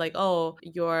just said like, oh,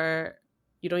 you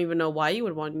don't even know why you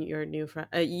would want your new friend.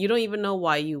 You don't even know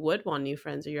why you would want new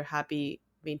friends, or you're happy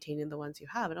maintaining the ones you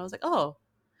have. And I was like, oh,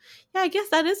 yeah, I guess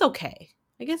that is okay.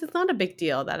 I guess it's not a big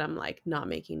deal that I'm like not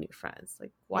making new friends.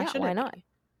 Like, why should why not?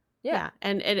 Yeah.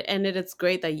 And it's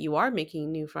great that you are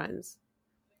making new friends.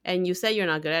 And you say you're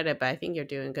not good at it, but I think you're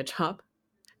doing a good job.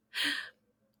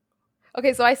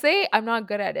 Okay, so I say I'm not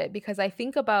good at it because I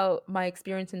think about my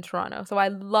experience in Toronto. So I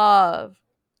love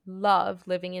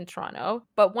living in Toronto.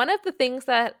 But one of the things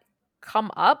that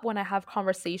come up when I have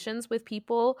conversations with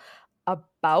people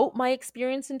about my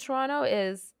experience in Toronto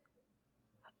is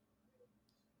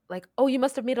like, oh, you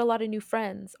must have made a lot of new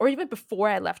friends. Or even before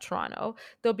I left Toronto,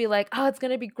 they'll be like, oh, it's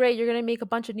going to be great. You're going to make a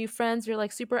bunch of new friends. You're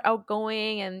like super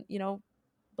outgoing and, you know,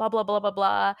 blah, blah, blah, blah,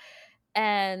 blah.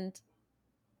 And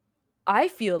I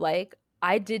feel like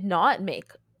I did not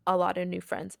make a lot of new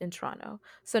friends in Toronto.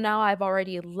 So now I've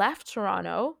already left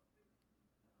Toronto.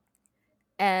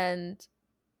 And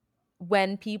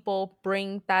when people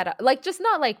bring that up, like, just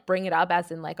not like bring it up as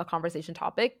in like a conversation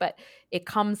topic, but it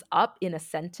comes up in a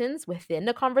sentence within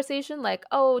the conversation, like,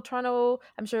 oh, Toronto,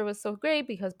 I'm sure it was so great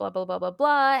because blah, blah, blah, blah,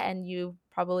 blah. And you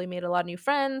probably made a lot of new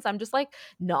friends. I'm just like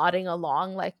nodding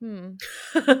along, like,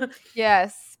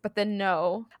 yes, but then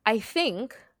no. I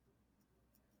think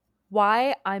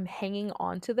why I'm hanging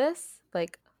on to this,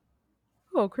 like,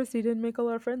 oh, Christy didn't make a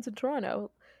lot of friends in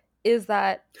Toronto, is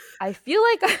that I feel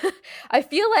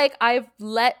like I've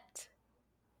let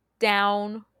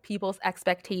down people's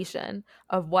expectation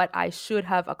of what I should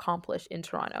have accomplished in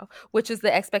Toronto, which is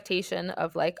the expectation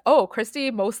of like, oh,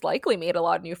 Christy most likely made a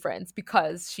lot of new friends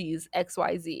because she's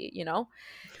XYZ, you know?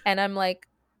 And I'm like,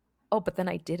 oh, but then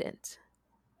I didn't.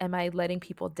 Am I letting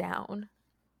people down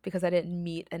because I didn't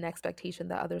meet an expectation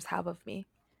that others have of me?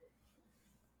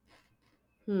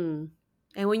 And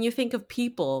when you think of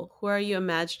people, who are you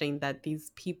imagining that the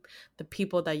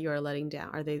people that you are letting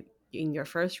down, are they in your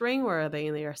first ring, or are they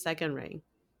in your second ring?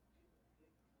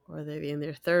 Or are they in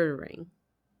their third ring?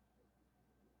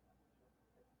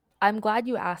 I'm glad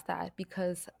you asked that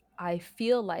because I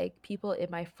feel like people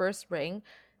in my first ring,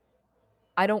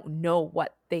 I don't know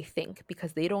what they think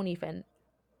because they don't even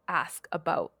ask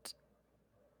about,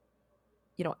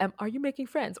 you know, are you making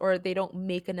friends? Or they don't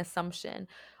make an assumption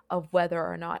of whether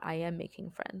or not I am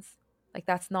making friends. Like,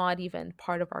 that's not even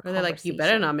part of our conversation. They're like, you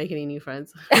better not make any new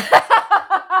friends.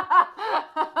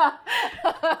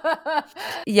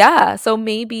 Yeah, so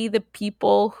maybe the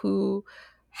people who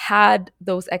had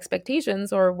those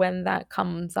expectations, or when that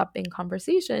comes up in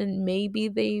conversation, maybe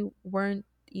they weren't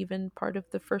even part of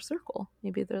the first circle.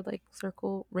 Maybe they're like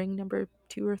circle ring number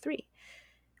 2 or 3.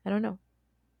 I don't know.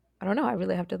 I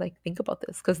really have to like think about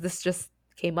this because this just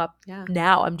came up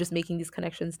now. I'm just making these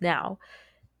connections now.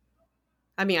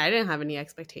 I mean, I didn't have any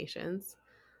expectations.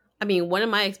 I mean, one of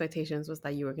my expectations was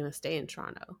that you were going to stay in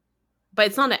Toronto. But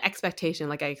it's not an expectation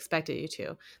like I expected you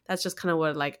to. That's just kind of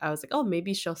what, like, I was like, oh,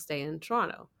 maybe she'll stay in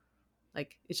Toronto.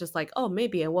 Like, it's just like, oh,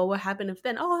 maybe. And what would happen if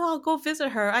then? Oh, I'll go visit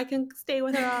her. I can stay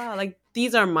with her. Like,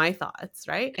 these are my thoughts,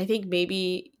 right? I think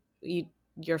maybe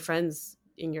your friends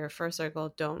in your first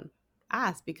circle don't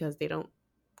ask because they don't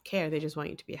care. They just want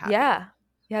you to be happy. Yeah.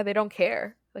 Yeah, they don't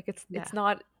care. Like it's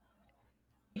not.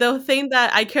 The thing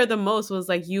that I care the most was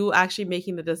like you actually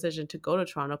making the decision to go to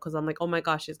Toronto, because I'm like, oh my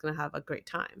gosh, she's gonna have a great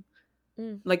time.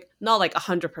 Like not like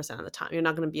 100% of the time. You're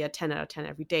not gonna be a 10 out of 10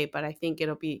 every day, but I think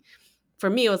it'll be, for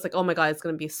me, it was like, oh my god, it's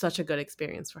gonna be such a good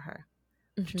experience for her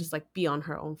to just like be on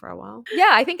her own for a while. Yeah,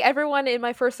 I think everyone in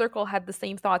my first circle had the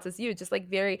same thoughts as you, just like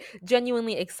very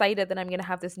genuinely excited that I'm going to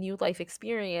have this new life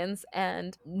experience,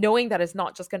 and knowing that it's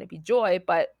not just going to be joy,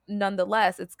 but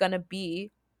nonetheless, it's going to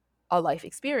be a life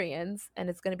experience and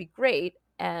it's going to be great.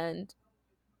 And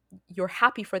you're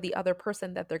happy for the other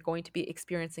person that they're going to be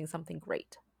experiencing something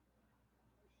great.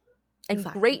 And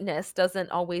Exactly. greatness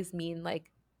doesn't always mean like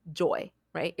joy,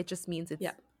 right? It just means it's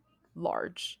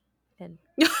large. And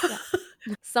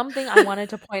something I wanted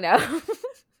to point out.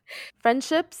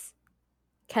 Friendships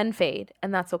can fade,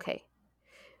 and that's okay.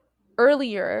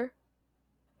 Earlier,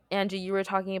 Angie, you were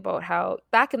talking about how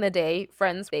back in the day,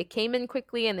 friends, they came in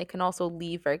quickly and they can also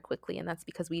leave very quickly. And that's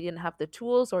because we didn't have the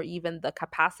tools or even the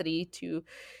capacity to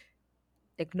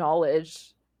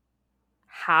acknowledge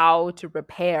how to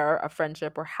repair a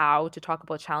friendship, or how to talk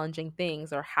about challenging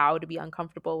things, or how to be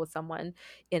uncomfortable with someone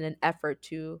in an effort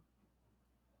to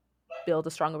build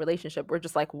a stronger relationship. We're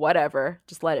just like, whatever,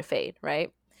 just let it fade,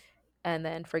 right? And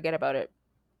then forget about it.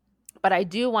 But I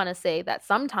do want to say that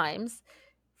sometimes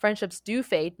friendships do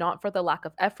fade, not for the lack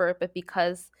of effort, but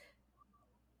because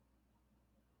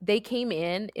they came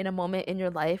in a moment in your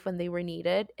life when they were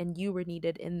needed and you were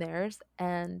needed in theirs,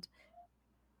 and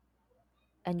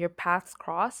your paths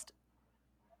crossed.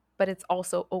 But it's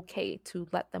also okay to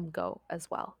let them go as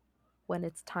well when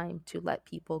it's time to let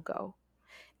people go.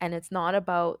 And it's not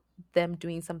about them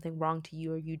doing something wrong to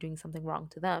you or you doing something wrong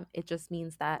to them. It just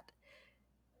means that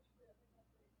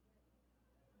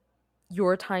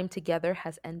your time together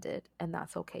has ended, and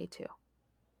that's okay too.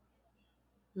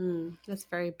 That's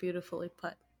very beautifully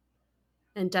put.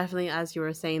 And definitely, as you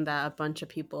were saying that, a bunch of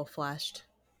people flashed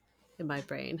in my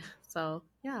brain. So,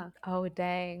 yeah. Oh,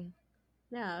 dang.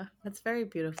 Yeah, that's very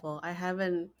beautiful. I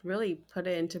haven't really put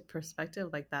it into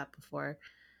perspective like that before.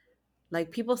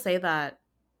 Like, people say that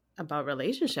about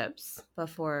relationships, but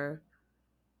for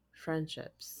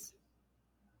friendships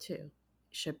too, it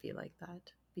should be like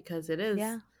that, because it is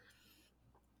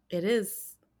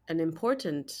an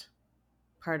important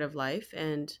part of life.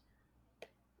 And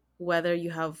whether you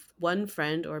have one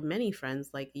friend or many friends,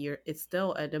 like it's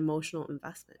still an emotional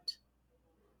investment.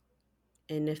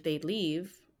 And if they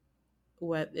leave,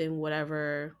 in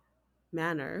whatever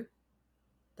manner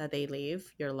that they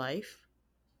leave your life,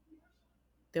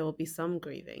 there will be some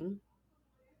grieving,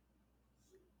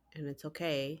 and it's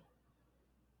okay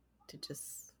to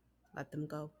just let them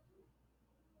go.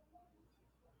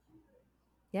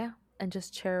 Yeah, and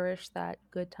just cherish that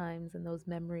good times and those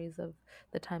memories of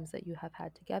the times that you have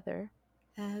had together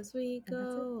as we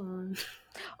go on.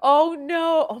 Oh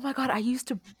no! Oh my god! I used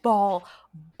to bawl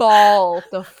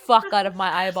the fuck out of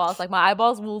my eyeballs. Like my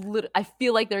eyeballs will I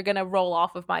feel like they're gonna roll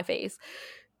off of my face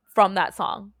from that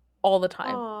song all the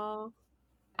time. Aww.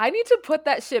 I need to put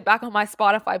that shit back on my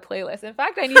Spotify playlist. In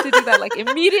fact, I need to do that like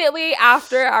immediately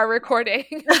after our recording.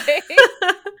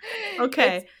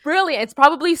 Okay. It's brilliant. It's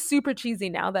probably super cheesy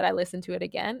now that I listen to it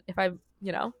again, if I,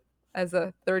 as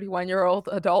a 31-year-old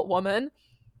adult woman,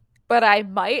 but I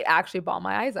might actually bawl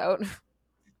my eyes out.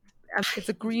 It's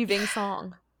a grieving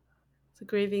song. It's a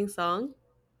grieving song?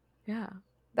 Yeah.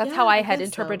 That's how I had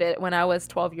interpreted it when I was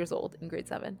 12 years old in grade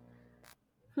 7.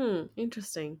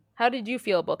 Interesting. How did you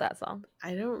feel about that song?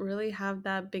 I don't really have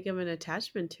that big of an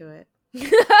attachment to it.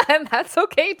 And that's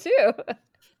okay too.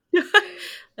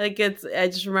 Like I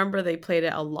just remember they played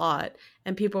it a lot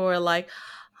and people were like,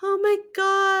 oh my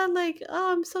god, like,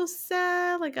 oh, I'm so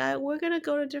sad, like we're gonna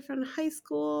go to different high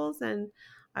schools. And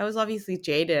I was obviously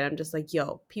jaded. I'm just like,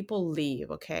 yo, people leave,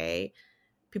 okay?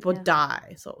 People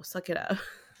die, so suck it up.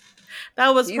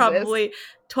 That was probably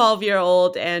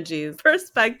 12-year-old Angie's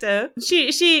perspective.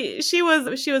 She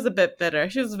was a bit bitter.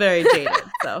 She was very jaded.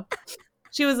 So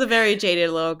she was a very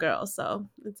jaded little girl. So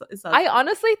it's I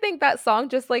honestly think that song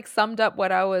just like summed up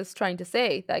what I was trying to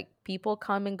say. Like people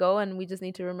come and go, and we just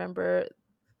need to remember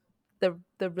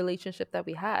the relationship that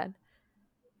we had.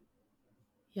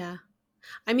 Yeah,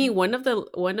 I mean, one of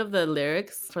the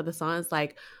lyrics for the song is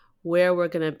like, where we're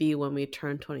gonna be when we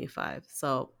turn 25.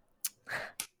 So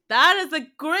that is a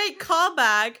great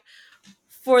callback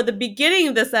for the beginning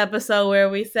of this episode where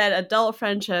we said adult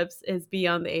friendships is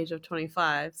beyond the age of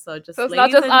 25. So it's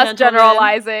not just us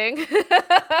generalizing.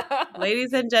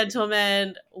 Ladies and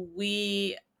gentlemen,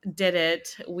 we did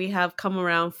it. We have come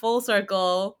around full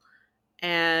circle,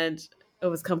 and It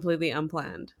was completely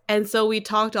unplanned. And so we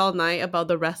talked all night about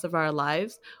the rest of our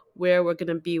lives, where we're going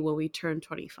to be when we turn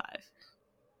 25.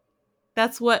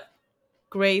 That's what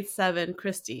grade 7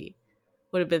 Christy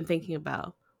would have been thinking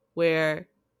about, where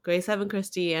grade 7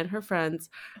 Christy and her friends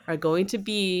are going to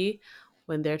be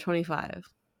when they're 25.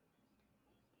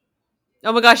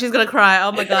 Oh my gosh, she's going to cry.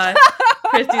 Oh my god.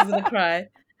 Christy's going to cry.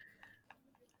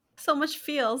 So much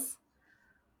feels.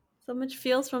 So much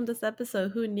feels from this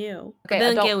episode. Who knew? Okay, but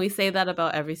then again, we say that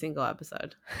about every single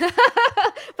episode.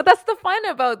 But that's the fun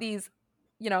about these,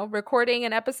 recording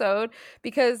an episode,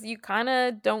 because you kind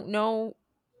of don't know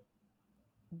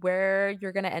where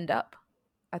you're going to end up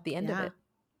at the end of it.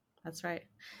 That's right.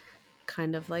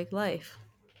 Kind of like life.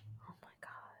 Oh my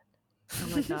god. Oh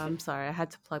my god, I'm sorry. I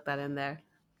had to plug that in there.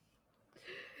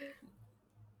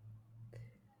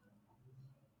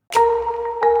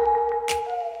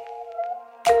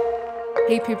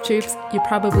 Hey Poop Troops, you're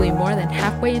probably more than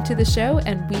halfway into the show,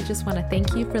 and we just want to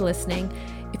thank you for listening.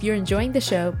 If you're enjoying the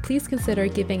show, please consider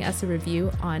giving us a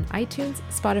review on iTunes,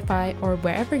 Spotify, or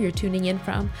wherever you're tuning in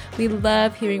from. We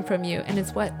love hearing from you, and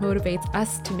it's what motivates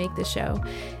us to make the show.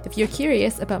 If you're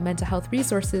curious about mental health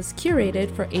resources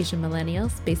curated for Asian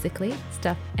millennials, basically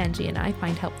stuff Angie and I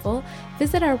find helpful,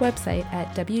 visit our website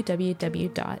at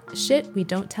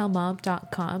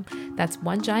www.shitwedon'ttellmom.com. That's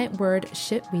one giant word,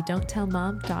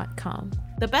 shitwedon'ttellmom.com.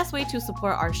 The best way to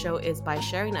support our show is by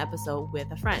sharing an episode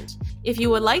with a friend. If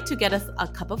you would like to get us a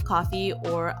cup of coffee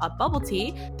or a bubble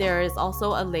tea, there is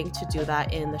also a link to do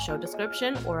that in the show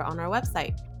description or on our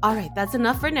website. All right, that's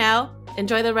enough for now.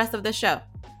 Enjoy the rest of the show.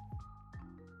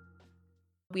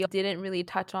 We didn't really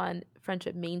touch on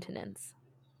friendship maintenance.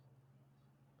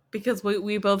 Because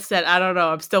we both said, I don't know,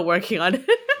 I'm still working on it.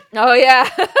 Oh, yeah.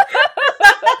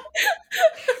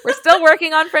 We're still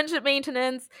working on friendship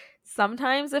maintenance.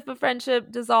 Sometimes if a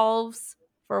friendship dissolves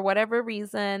for whatever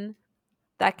reason,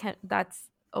 that's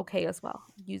okay as well.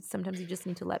 Sometimes you just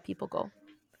need to let people go.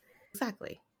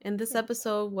 Exactly. And this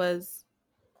episode was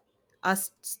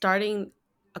us starting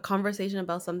a conversation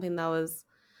about something that was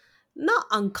not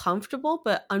uncomfortable,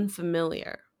 but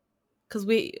unfamiliar. Because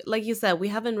like you said, we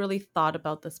haven't really thought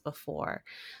about this before.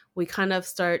 We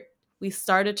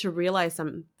started to realize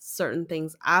some certain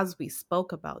things as we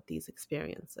spoke about these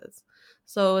experiences.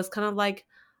 So it's kind of like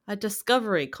a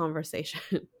discovery conversation,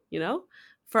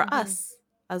 for us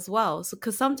as well. So,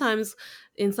 because sometimes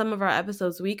in some of our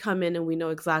episodes, we come in and we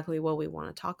know exactly what we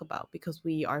want to talk about because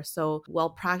we are so well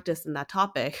practiced in that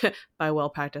topic. By well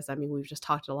practiced, I mean we've just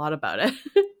talked a lot about it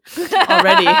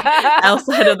already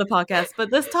outside of the podcast.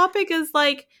 But this topic is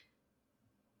like,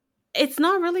 it's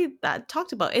not really that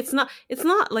talked about. It's not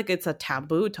like it's a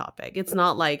taboo topic. It's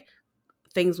not like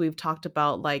things we've talked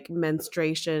about, like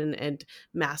menstruation and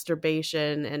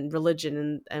masturbation and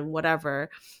religion and whatever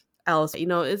else.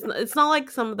 It's not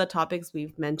like some of the topics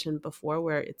we've mentioned before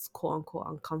where it's quote unquote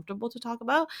uncomfortable to talk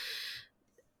about.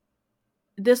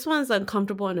 This one's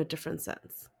uncomfortable in a different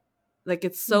sense. Like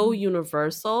it's so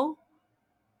universal,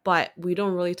 but we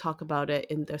don't really talk about it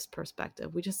in this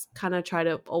perspective. We just kind of try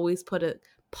to always put a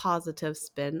positive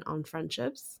spin on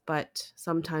friendships, but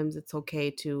sometimes it's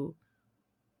okay to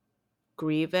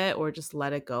grieve it or just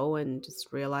let it go and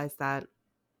just realize that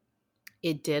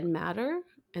it did matter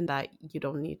and that you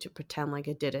don't need to pretend like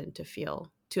it didn't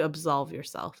to absolve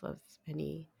yourself of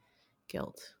any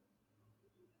guilt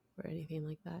or anything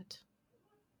like that.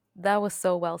 That was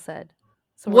so well said.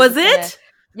 So was it?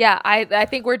 Yeah, I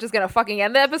think we're just gonna fucking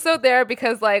end the episode there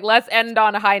because let's end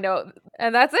on a high note.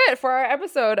 And that's it for our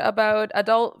episode about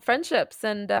adult friendships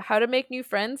and how to make new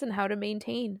friends and how to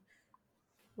maintain.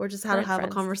 Or just how to have a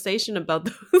conversation about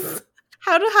those.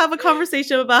 How to have a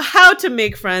conversation about how to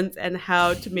make friends and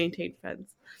how to maintain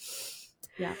friends.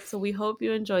 Yeah, so we hope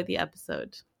you enjoyed the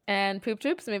episode. And Poop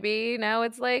Troops, maybe now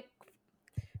it's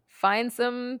find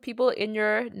some people in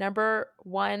your number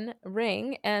one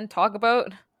ring and talk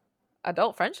about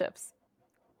adult friendships.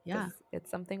 Yeah.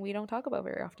 It's something we don't talk about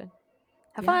very often.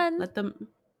 Have fun. Let them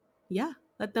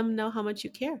know how much you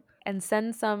care. And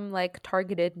send some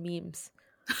targeted memes.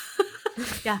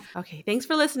 Yeah. Okay. Thanks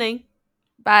for listening.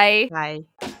 Bye. Bye.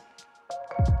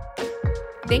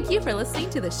 Thank you for listening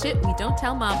to the Shit We Don't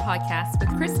Tell Mom podcast with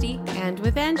Christy and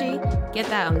with Angie. Get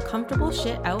that uncomfortable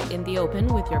shit out in the open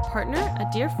with your partner, a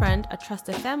dear friend, a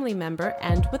trusted family member,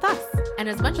 and with us. And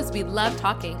as much as we love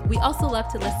talking, we also love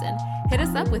to listen. Hit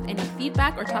us up with any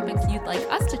feedback or topics you'd like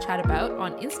us to chat about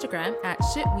on Instagram at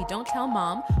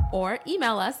shitwedon'ttellmom or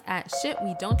email us at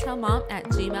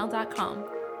shitwedon'ttellmom@gmail.com.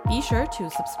 Be sure to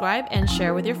subscribe and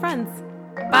share with your friends.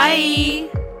 Bye!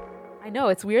 I know,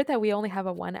 it's weird that we only have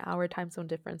a 1 hour time zone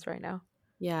difference right now.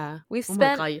 Yeah. We've Oh my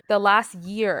spent God. the last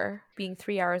year being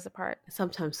 3 hours apart.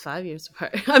 Sometimes 5 years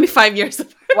apart. I mean, 5 years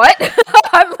apart. What?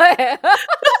 I'm like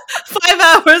 5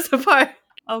 hours apart.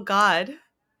 Oh God.